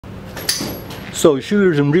So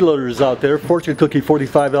shooters and reloaders out there, Fortune Cookie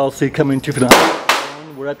 45 LC coming to the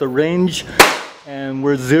high. We're at the range and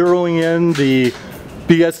we're zeroing in the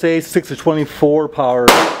BSA 6-24 power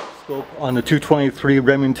scope on the 223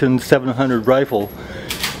 Remington 700 rifle,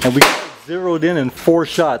 and we zeroed in 4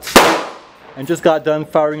 shots and just got done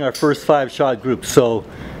firing our first 5-shot group. So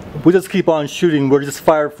we just keep on shooting. We're just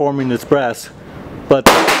fire forming this brass, but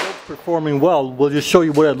the scope's performing well. We'll just show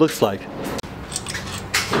you what it looks like.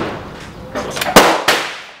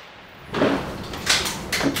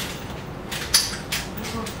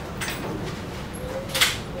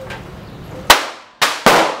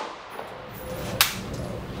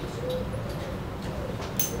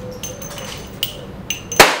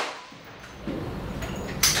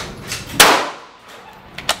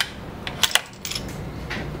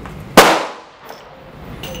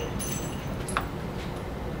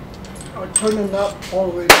 Turn it up all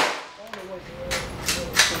the way.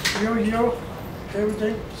 So here,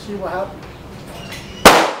 everything, see what happens.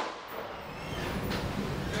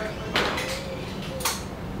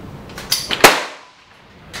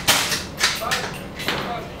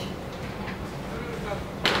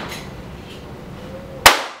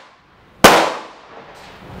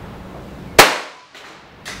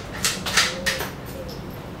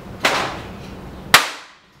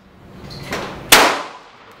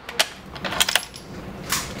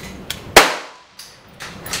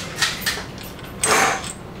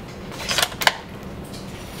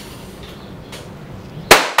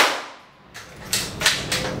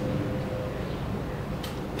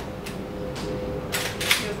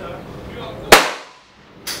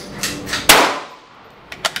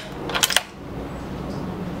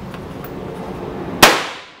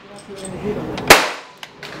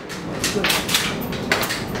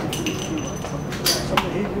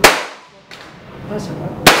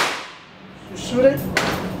 You shoot it,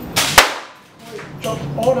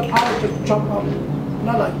 all the power just jump up,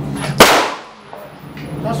 not like.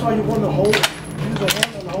 That's why you want to hold, use the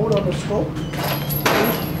hand and hold on the scope.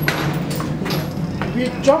 If you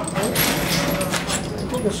jump,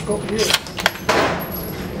 put the scope here.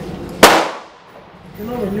 You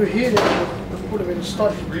know when you hit it, you put it when it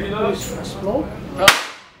starts, you put it slow.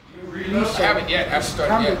 Release I haven't yet. I've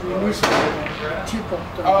started yet. Release the tip of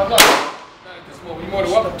the. Oh, no. Not at this moment. You want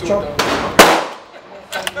to welcome to it, though.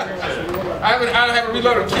 I don't have a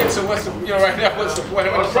reloaded kit, so what's the, right now, what's the point?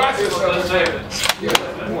 I'm in the process of it.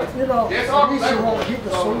 You know, at least you won't hit the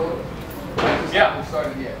soul. Yeah. I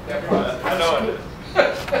started yet. That process. I know it.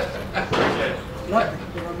 Nothing.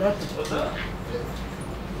 Nothing. What's up?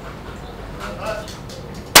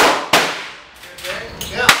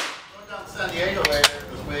 Yeah, going down to San Diego later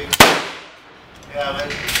this week. Yeah,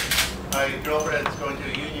 my girlfriend's going to a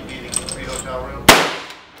union meeting in the free hotel room.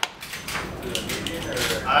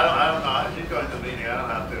 I don't know. She's going to the meeting. I don't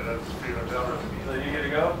have to. That's a free hotel room. So you get to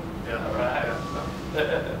go? Yeah. All right.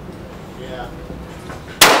 Yeah.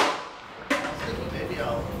 I was thinking maybe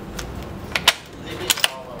I'll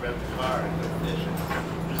rent the car and go fishing.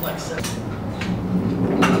 There's like 7.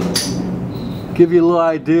 Give you a little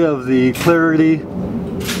idea of the clarity.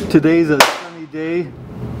 Today's a sunny day,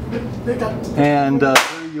 and there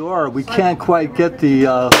you are. We can't quite get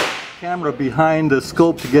the camera behind the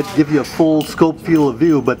scope to give you a full scope field of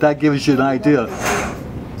view, but that gives you an idea.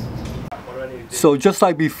 So just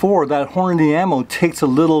like before, that Hornady ammo takes a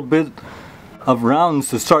little bit of rounds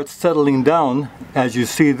to start settling down, as you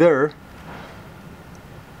see there.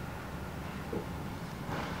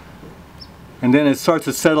 And then it starts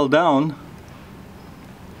to settle down,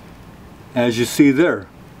 as you see there.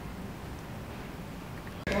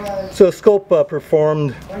 So the scope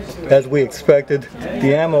performed as we expected.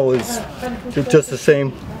 The ammo is just the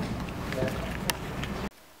same.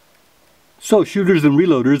 So shooters and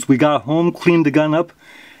reloaders, we got home, cleaned the gun up,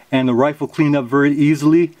 and the rifle cleaned up very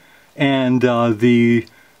easily. And the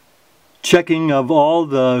checking of all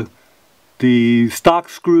the stock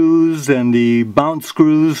screws and the bounce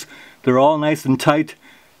screws, they're all nice and tight.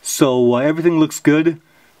 So everything looks good.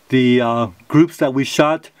 The groups that we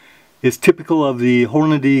shot is typical of the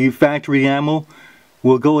Hornady factory ammo.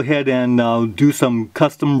 We'll go ahead and do some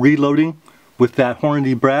custom reloading with that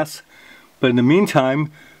Hornady brass. But in the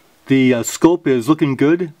meantime, the scope is looking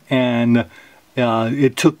good, and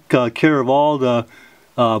it took care of all the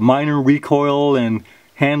minor recoil and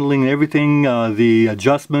handling and everything. The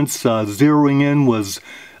adjustments, zeroing in was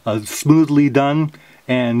smoothly done,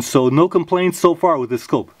 and so no complaints so far with this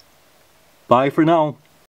scope. Bye for now.